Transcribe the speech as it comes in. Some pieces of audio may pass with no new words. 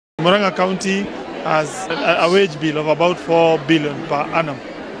Murang'a County has a wage bill of about 4 billion per annum.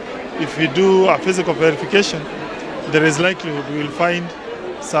 If we do a physical verification, there is likelihood we will find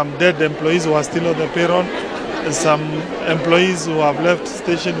some dead employees who are still on the payroll, some employees who have left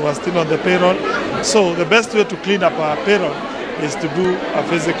station who are still on the payroll. So the best way to clean up our payroll is to do a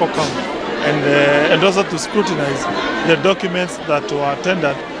physical count and also to scrutinize the documents that were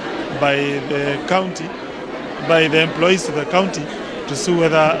tendered by the county, by the employees to the county, to see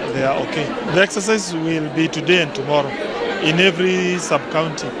whether they are okay. The exercise will be today and tomorrow in every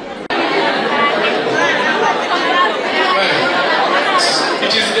sub-county.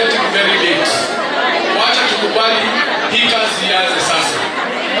 It is getting very late. Wacha tukubali hii kazi ianze sasa.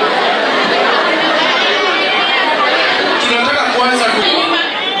 Tunataka kuanza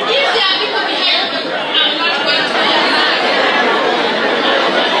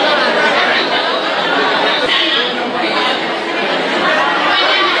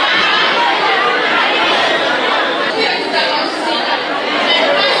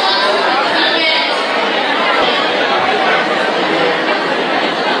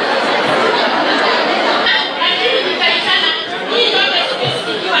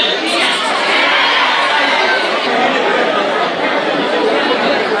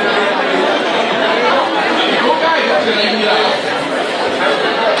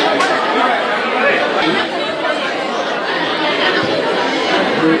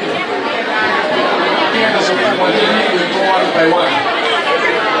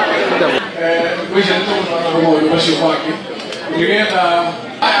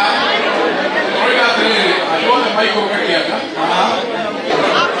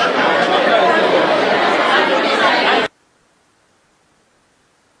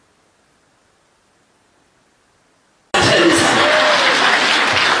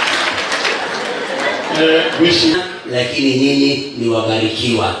lakini nyinyi ni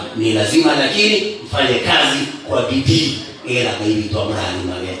wabarikiwa, ni lazima lakini mfanye kazi kwa bidii ila hivi tu amrani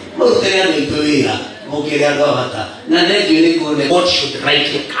mage mutera ni tuira mukira dohata na ndio ni kule what should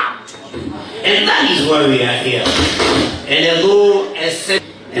rightly count, and that is why we are here. And although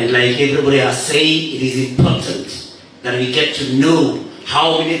and like everybody has said, it is important that we get to know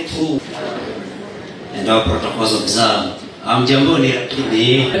how we need to and our protocols observed. Jamhuri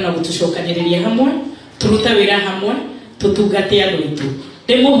lakini na kutushokaniria hamwe turuta wira hamwe tutungate andu itu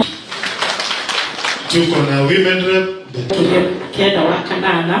demo tuko na women rep kenda wa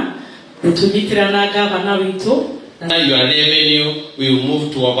kanana tunyitira na gavana witu. Your revenue will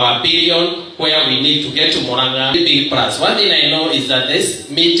move to over $1 billion, where we need to get to Murang'a. Big plus. One thing I know is that this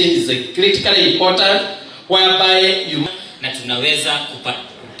meeting is critically important, whereby you na tunaweza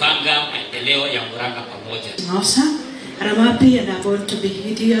kupanga maendeleo ya Murang'a pamoja. Mausa, I'm happy and I'm going to be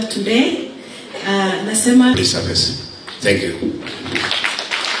here today. Nasema service. Thank you.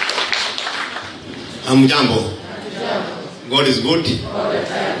 Hamjambo. God is good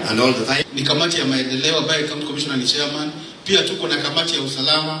and all the time. Ni kamati ya maendeleo ambayo county commissioner ni chairman. Pia tuko na kamati ya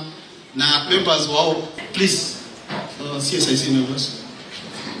usalama na members wao. Please, CSIC members.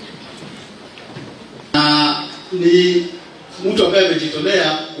 Ni mtu ambaye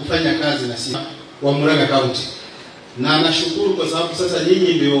amejitolea kufanya kazi na sisi wa Murang'a County. Na nashukuru kwa sababu sasa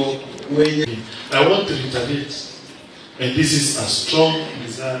nyinyi ndio wenye. I want to reiterate, and this is a strong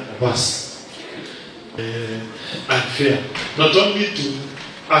desire of us, and fair, not only to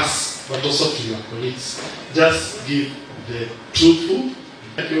us, but also to your colleagues. Just give the truthful,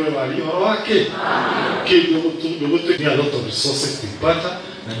 a lot of resources kupata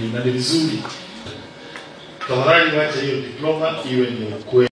na ni vizuri. Tafadhali wacha hiyo diploma iwe ni kweli.